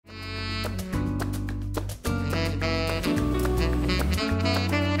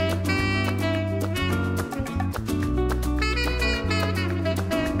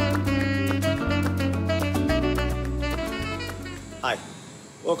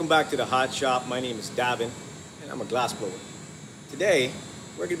Welcome back to the Hot Shop. My name is Davin and I'm a glass blower. Today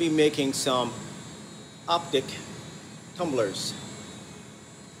we're going to be making some Optic tumblers.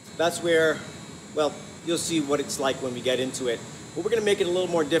 That's where, well, you'll see what it's like when we get into it. But we're going to make it a little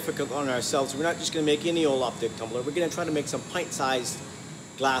more difficult on ourselves. We're not just going to make any old Optic tumbler. We're going to try to make some pint-sized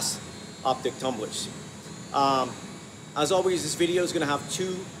glass Optic tumblers. As always, this video is going to have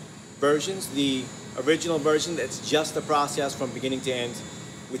two versions. The original version that's just the process from beginning to end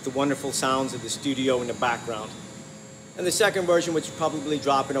with the wonderful sounds of the studio in the background. And the second version, which will probably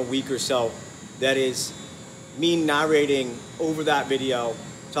drop in a week or so, that is me narrating over that video,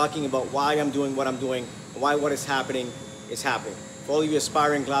 talking about why I'm doing what I'm doing and why what is happening is happening. For all of you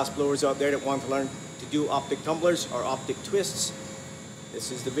aspiring glass blowers out there that want to learn to do Optic tumblers or Optic twists,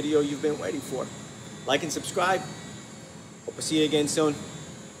 this is the video you've been waiting for. Like and subscribe. Hope to see you again soon.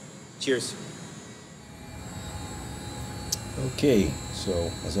 Cheers. Okay,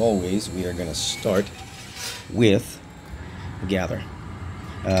 so as always, we are going to start with a gather.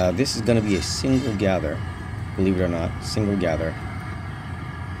 This is going to be a single gather, believe it or not, single gather,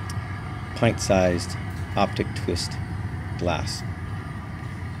 pint-sized Optic twist glass.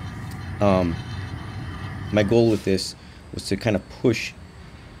 My goal with this was to kind of push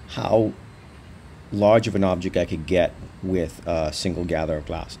how large of an object I could get with a single gather of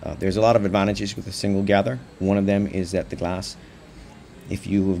glass. There's a lot of advantages with a single gather. One of them is that the glass, if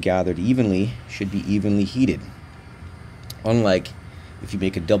you have gathered evenly, should be evenly heated. Unlike if you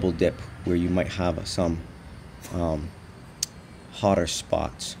make a double dip where you might have some hotter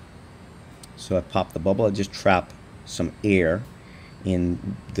spots. So I pop the bubble, I just trap some air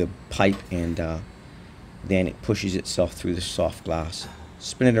in the pipe and then it pushes itself through the soft glass.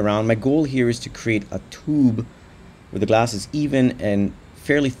 Spin it around. My goal here is to create a tube where the glass is even and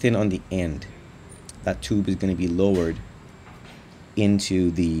fairly thin on the end. That tube is going to be lowered into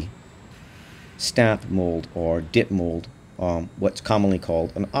the stamp mold or dip mold, what's commonly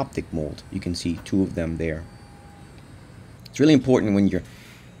called an optic mold. You can see two of them there. It's really important when you're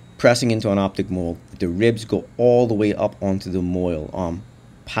pressing into an optic mold that the ribs go all the way up onto the mold,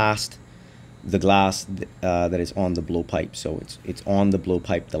 past the glass that is on the blowpipe. So it's on the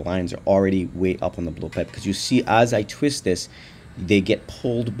blowpipe. The lines are already way up on the blowpipe, because you see as I twist this, they get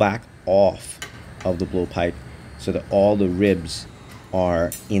pulled back off of the blowpipe so that all the ribs are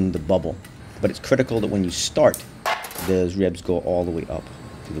in the bubble. But it's critical that when you start, those ribs go all the way up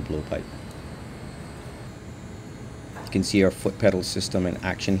to the blowpipe. You can see our foot pedal system in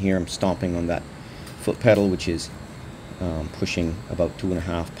action here. I'm stomping on that foot pedal, which is pushing about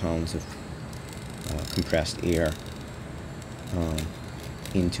 2.5 pounds of compressed air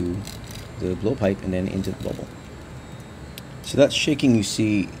into the blowpipe and then into the bubble. So that shaking you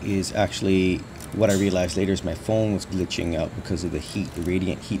see is actually what I realized later is my phone was glitching out because of the heat, the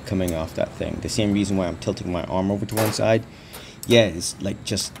radiant heat coming off that thing. The same reason why I'm tilting my arm over to one side. Yeah, it's like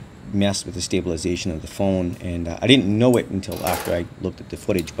just messed with the stabilization of the phone, and I didn't know it until after I looked at the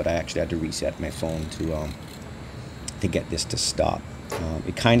footage, but I actually had to reset my phone to get this to stop.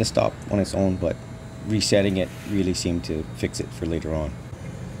 It kind of stopped on its own, but resetting it really seemed to fix it for later on.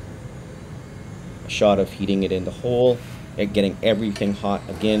 A shot of heating it in the hole and getting everything hot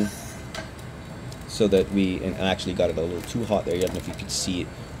again, so that and I actually got it a little too hot there. I don't know if you could see it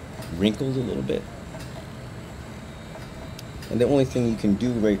wrinkled a little bit. And the only thing you can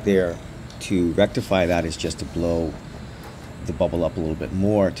do right there to rectify that is just to blow the bubble up a little bit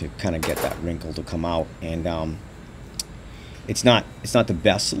more to kind of get that wrinkle to come out. And it's not the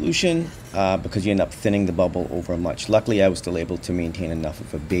best solution because you end up thinning the bubble over much. Luckily, I was still able to maintain enough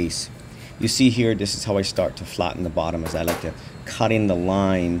of a base. You see here, this is how I start to flatten the bottom, as I like to cut in the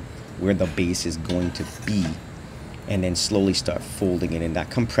line where the base is going to be and then slowly start folding it in. That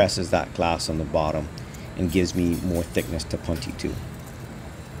compresses that glass on the bottom and gives me more thickness to Punti too.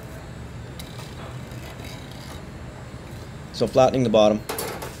 So flattening the bottom.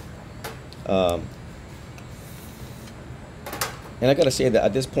 And I gotta say that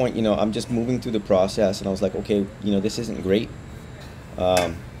at this point, you know, I'm just moving through the process, and I was like, okay, you know, this isn't great.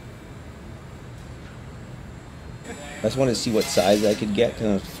 I just wanted to see what size I could get,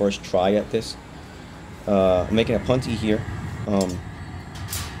 kind of first try at this. I'm making a Punti here.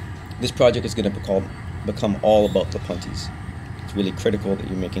 This project is going to become all about the Puntis. It's really critical that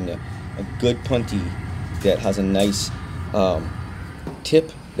you're making a good Punti that has a nice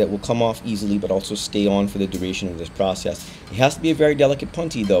tip that will come off easily but also stay on for the duration of this process. It has to be a very delicate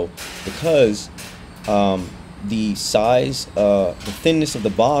Punti though, because the size, the thinness of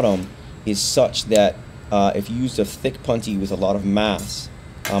the bottom is such that if you use a thick Punti with a lot of mass,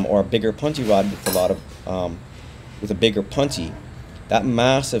 or a bigger Punti rod with a lot of with a bigger Punti, that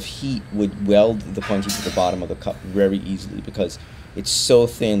mass of heat would weld the punty to the bottom of the cup very easily, because it's so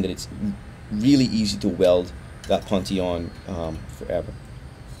thin that it's really easy to weld that punty on forever.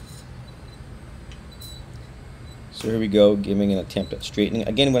 So here we go, giving an attempt at straightening.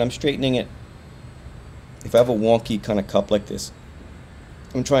 Again, when I'm straightening it, if I have a wonky kind of cup like this,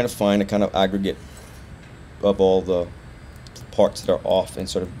 I'm trying to find a kind of aggregate of all the parts that are off and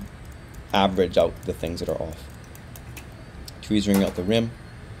sort of average out the things that are off. Tweezering out the rim.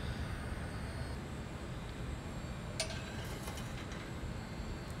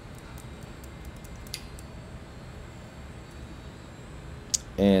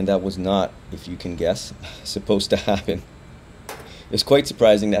 And that was not, if you can guess, supposed to happen. It's quite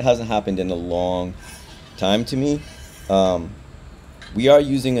surprising. That hasn't happened in a long time to me. We are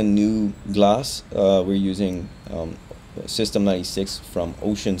using a new glass. We're using System 96 from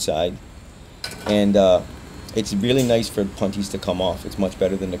Oceanside, and it's really nice for punties to come off. It's much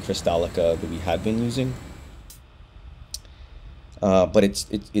better than the Crystallica that we had been using. But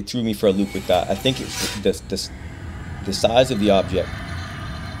it threw me for a loop with that. I think it's the size of the object,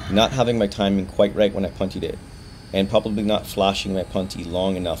 not having my timing quite right when I puntied it, and probably not flashing my punty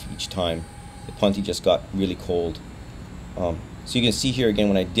long enough each time. The punty just got really cold. So you can see here again,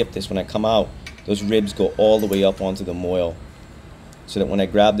 when I dip this, when I come out, those ribs go all the way up onto the moil, so that when I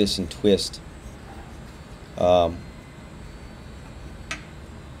grab this and twist, the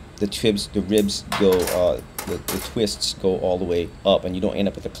ribs go, the twists go all the way up, and you don't end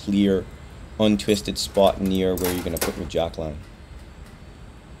up with a clear, untwisted spot near where you're going to put your jack line.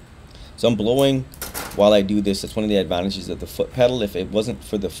 So I'm blowing while I do this. That's one of the advantages of the foot pedal. If it wasn't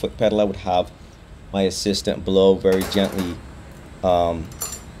for the foot pedal, I would have my assistant blow very gently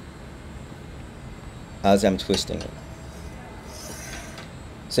as I'm twisting it.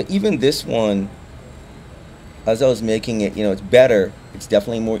 So even this one, as I was making it, you know, it's better. It's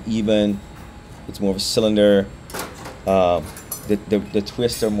definitely more even. It's more of a cylinder. The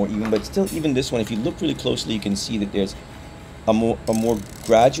twists are more even, but still, even this one, if you look really closely, you can see that there's a more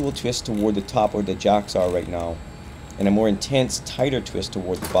gradual twist toward the top where the jacks are right now, and a more intense, tighter twist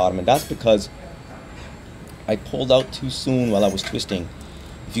toward the bottom. And that's because I pulled out too soon while I was twisting.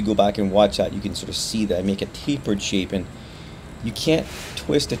 If you go back and watch that, you can sort of see that I make a tapered shape, and you can't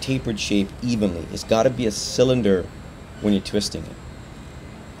twist a tapered shape evenly. It's got to be a cylinder when you're twisting it.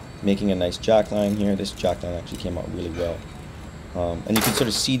 Making a nice jack line here. This jack line actually came out really well. And you can sort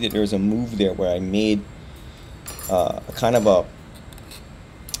of see that there's a move there where I made a kind of a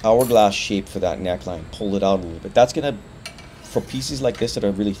hourglass shape for that neckline. Pulled it out a little bit. That's gonna, for pieces like this that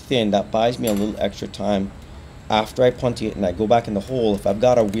are really thin, that buys me a little extra time after I punty it and I go back in the hole. If I've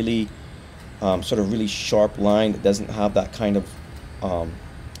got a really sort of really sharp line that doesn't have that kind of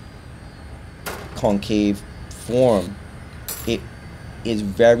concave form, it is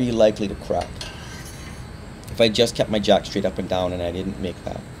very likely to crack if I just kept my jack straight up and down and I didn't make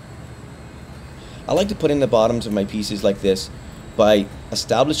that. I like to put in the bottoms of my pieces like this by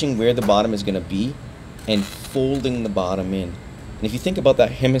establishing where the bottom is going to be and folding the bottom in. And if you think about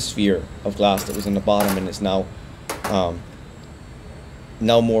that hemisphere of glass that was in the bottom and is now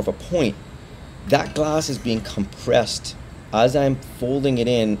more of a point, that glass is being compressed. As I'm folding it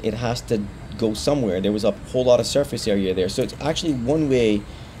in, it has to go somewhere. There was a whole lot of surface area there. So it's actually one way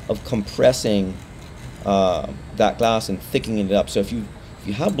of compressing that glass and thickening it up. So if you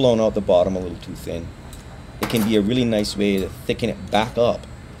have blown out the bottom a little too thin, it can be a really nice way to thicken it back up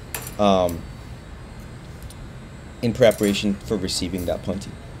in preparation for receiving that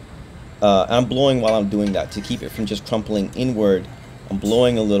punty. I'm blowing while I'm doing that to keep it from just crumpling inward. I'm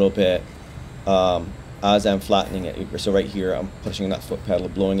blowing a little bit as I'm flattening it. So right here, I'm pushing that foot pedal,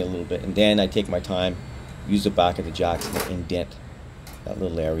 blowing it a little bit, and then I take my time, use the back of the jacks and indent that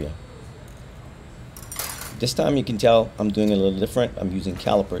little area. This time you can tell I'm doing it a little different. I'm using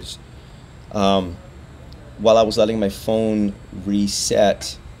calipers. While I was letting my phone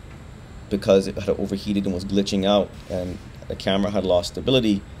reset because it had overheated and was glitching out and the camera had lost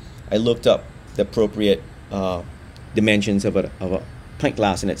stability, I looked up the appropriate dimensions of a pint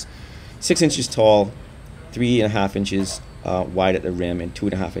glass, and it's 6 inches tall, 3.5 inches wide at the rim, and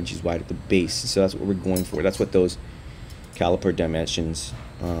 2.5 inches wide at the base. So that's what we're going for. That's what those caliper dimensions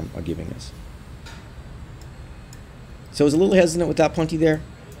are giving us. So I was a little hesitant with that punty there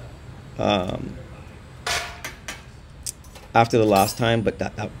after the last time, but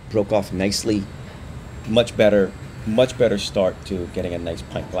that broke off nicely. Much better start to getting a nice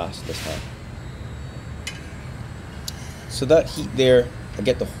pint glass this time. So that heat there, I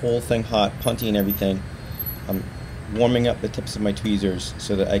get the whole thing hot, punty and everything. I'm warming up the tips of my tweezers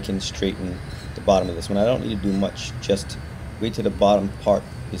so that I can straighten the bottom of this one. I don't need to do much, just wait till the bottom part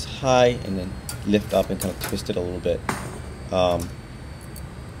is high, and then lift up and kind of twist it a little bit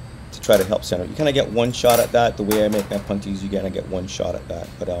to try to help center. You kind of get one shot at that. The way I make my punties, you kind of get one shot at that,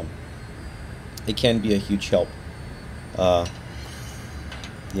 but it can be a huge help.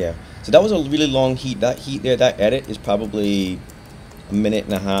 Yeah, so that was a really long heat. That heat there, that edit is probably a minute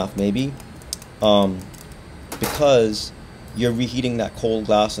and a half maybe, because you're reheating that cold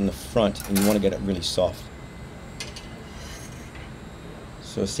glass in the front and you want to get it really soft.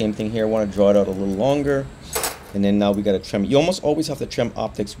 So same thing here, I want to draw it out a little longer, and then now we got to trim. You almost always have to trim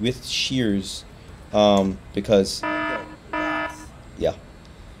optics with shears, because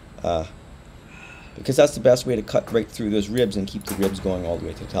because that's the best way to cut right through those ribs and keep the ribs going all the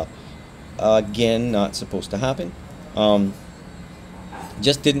way to the top. Again, not supposed to happen.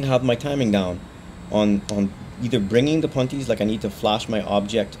 Just didn't have my timing down on either bringing the punties, like I need to flash my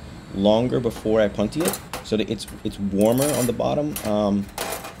object longer before I punty it, so that it's warmer on the bottom.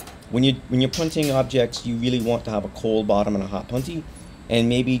 When you're punting objects, you really want to have a cold bottom and a hot punty, and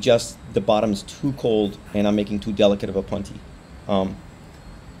maybe just the bottom is too cold and I'm making too delicate of a punty.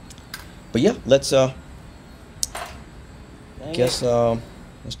 But yeah, let's let's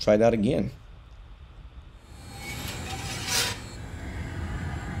try that again.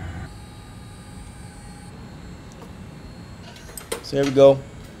 So here we go.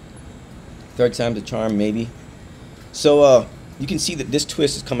 Third time's a charm, maybe. So you can see that this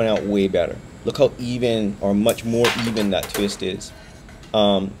twist is coming out way better. Look how even, or much more even, that twist is.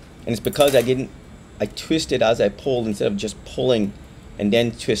 And it's because I twisted as I pulled instead of just pulling and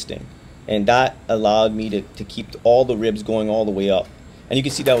then twisting. And that allowed me to keep all the ribs going all the way up. And you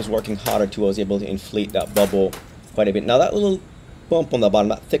can see that I was working harder too. I was able to inflate that bubble quite a bit. Now that little bump on the bottom,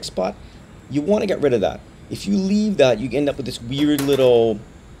 that thick spot, you want to get rid of that. If you leave that, you end up with this weird little,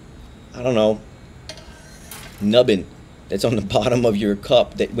 I don't know, nubbin that's on the bottom of your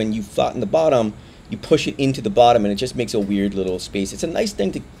cup, that when you flatten the bottom, you push it into the bottom and it just makes a weird little space. It's a nice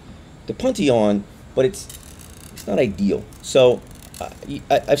thing to punty on, but it's not ideal. So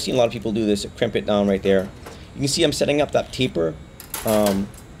I've seen a lot of people do this, crimp it down right there. You can see I'm setting up that taper.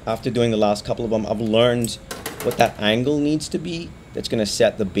 After doing the last couple of them, I've learned what that angle needs to be. That's going to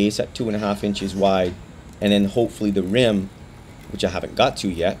set the base at 2.5 inches wide, and then hopefully the rim, which I haven't got to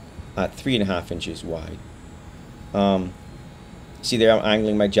yet, at 3.5 inches wide. See there, I'm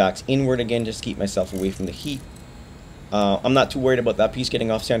angling my jacks inward again, just to keep myself away from the heat. I'm not too worried about that piece getting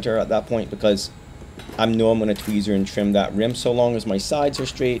off center at that point, because I know I'm going to tweezer and trim that rim, so long as my sides are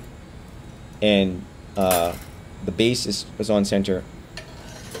straight and the base is on center.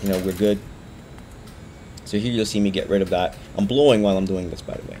 You know, we're good. So here you'll see me get rid of that. I'm blowing while I'm doing this,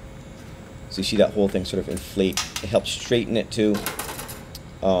 by the way. So you see that whole thing sort of inflate. It helps straighten it too.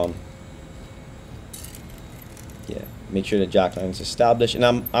 Yeah, make sure the jack line is established. And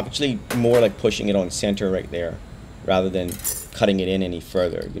I'm actually more like pushing it on center right there, rather than cutting it in any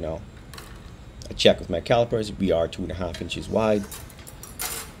further, you know. I check with my calipers, we are 2.5 inches wide.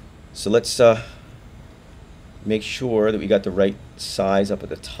 So let's make sure that we got the right size up at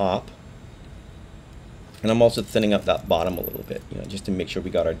the top. And I'm also thinning up that bottom a little bit, you know, just to make sure we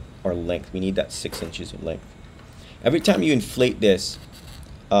got our length. We need that 6 inches of length. Every time you inflate this,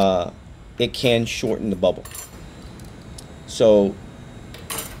 it can shorten the bubble. So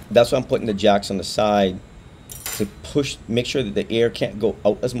that's why I'm putting the jacks on the side, to push, make sure that the air can't go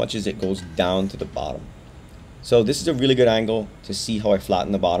out as much as it goes down to the bottom. So this is a really good angle to see how I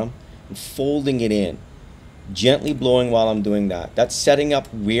flatten the bottom. I'm folding it in, gently blowing while I'm doing that. That's setting up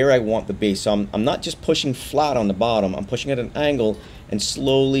where I want the base. So I'm not just pushing flat on the bottom, I'm pushing at an angle and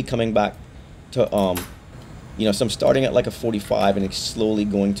slowly coming back to, you know, so I'm starting at like a 45 and it's slowly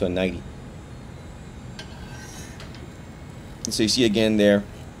going to a 90. And so you see again there,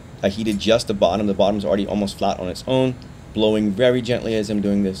 I heated just the bottom. The bottom's already almost flat on its own, blowing very gently as I'm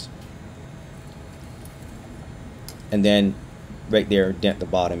doing this. And then right there, dent the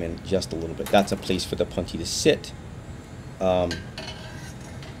bottom in just a little bit. That's a place for the punty to sit. And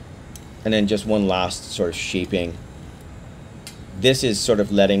then just one last sort of shaping. This is sort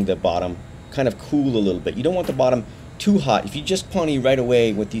of letting the bottom kind of cool a little bit. You don't want the bottom too hot. If you just punty right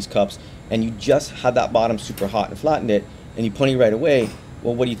away with these cups and you just had that bottom super hot and flattened it, and you punty right away,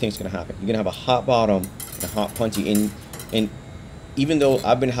 well, what do you think is going to happen? You're going to have a hot bottom and a hot punty. And even though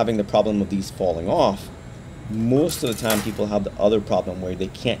I've been having the problem of these falling off, most of the time people have the other problem where they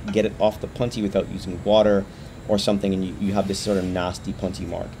can't get it off the punty without using water or something, and you have this sort of nasty punty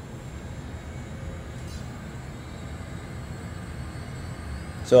mark.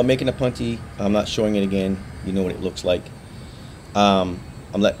 So I'm making a punty. I'm not showing it again. You know what it looks like.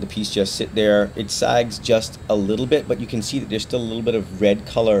 I'm letting the piece just sit there. It sags just a little bit, but you can see that there's still a little bit of red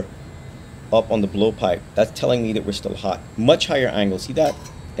color up on the blowpipe. That's telling me that we're still hot. Much higher angle, see that?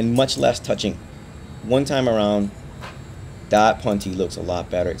 And much less touching. One time around, that punty looks a lot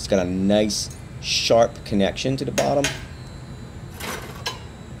better. It's got a nice sharp connection to the bottom.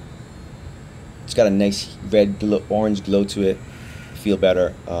 It's got a nice red glow, orange glow to it. Feel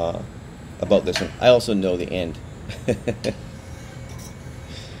better about this one. I also know the end.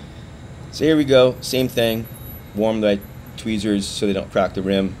 So here we go, same thing. Warm the tweezers so they don't crack the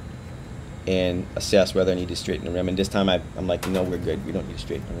rim, and assess whether I need to straighten the rim. And this time I'm like, no, we're good. We don't need to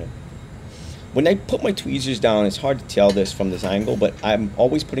straighten the rim. When I put my tweezers down, it's hard to tell this from this angle, but I'm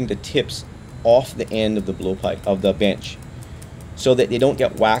always putting the tips off the end of the blowpipe, of the bench, so that they don't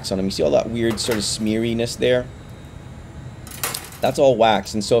get wax on them. You see all that weird sort of smeariness there? That's all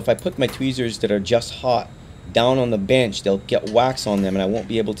wax. And so if I put my tweezers that are just hot down on the bench, they'll get wax on them, and I won't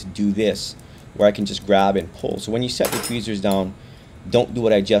be able to do this where I can just grab and pull. So when you set the tweezers down, don't do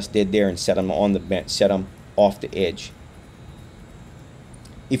what I just did there and set them on the bench, set them off the edge.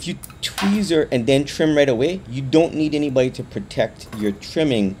 If you tweezer and then trim right away, you don't need anybody to protect your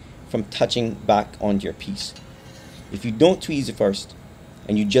trimming from touching back onto your piece. If you don't tweezer first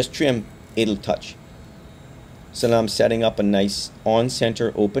and you just trim, it'll touch. So now I'm setting up a nice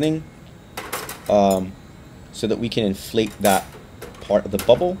on-center opening so that we can inflate that part of the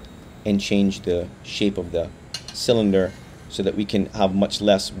bubble and change the shape of the cylinder so that we can have much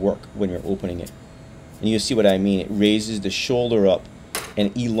less work when we're opening it. And you'll see what I mean. It raises the shoulder up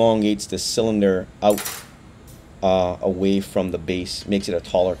and elongates the cylinder out away from the base, makes it a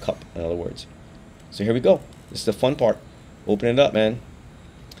taller cup, in other words. So here we go. This is the fun part. Open it up, man.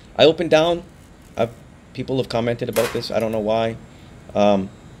 I open down. People have commented about this. I don't know why.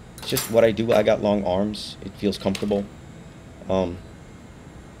 It's just what I do. I got long arms. It feels comfortable.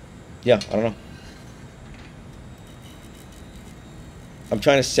 Yeah, I don't know. I'm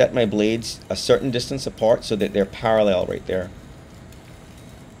trying to set my blades a certain distance apart so that they're parallel right there,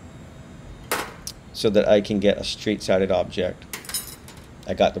 so that I can get a straight-sided object.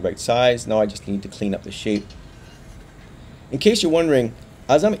 I got the right size. Now I just need to clean up the shape. In case you're wondering,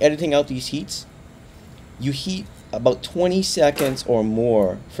 as I'm editing out these heats, you heat about 20 seconds or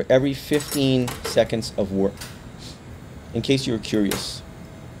more for every 15 seconds of work, in case you were curious,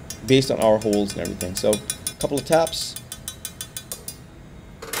 based on our holes and everything. So a couple of taps.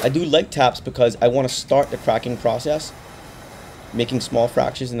 I do like taps because I want to start the cracking process, making small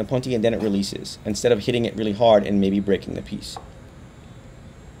fractures in the punty, and then it releases, instead of hitting it really hard and maybe breaking the piece.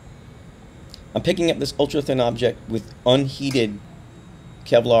 I'm picking up this ultra thin object with unheated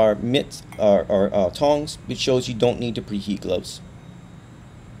Kevlar mitts or tongs, which shows you don't need to preheat gloves.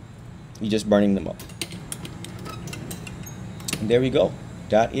 You're just burning them up. And there we go.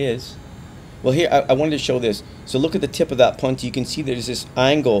 That is, well, here I wanted to show this. So look at the tip of that punty. You can see there's this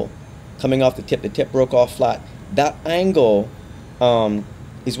angle coming off the tip. The tip broke off flat. That angle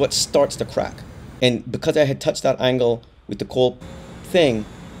is what starts the crack. And because I had touched that angle with the cold thing,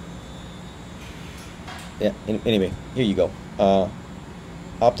 yeah, anyway, here you go.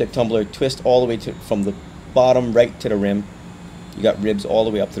 Optic tumbler, twist all the way to, from the bottom right to the rim. You got ribs all the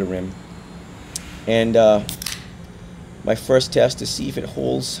way up to the rim. And my first test to see if it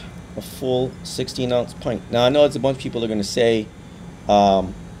holds a full 16-ounce pint. Now I know it's a bunch of people are going to say,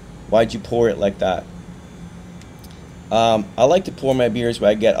 why'd you pour it like that? I like to pour my beers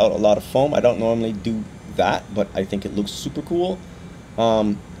where I get out a lot of foam. I don't normally do that, but I think it looks super cool.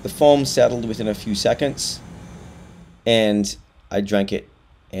 The foam settled within a few seconds, and I drank it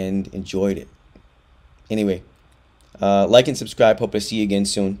and enjoyed it. Anyway, like and subscribe. Hope I see you again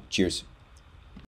soon. Cheers.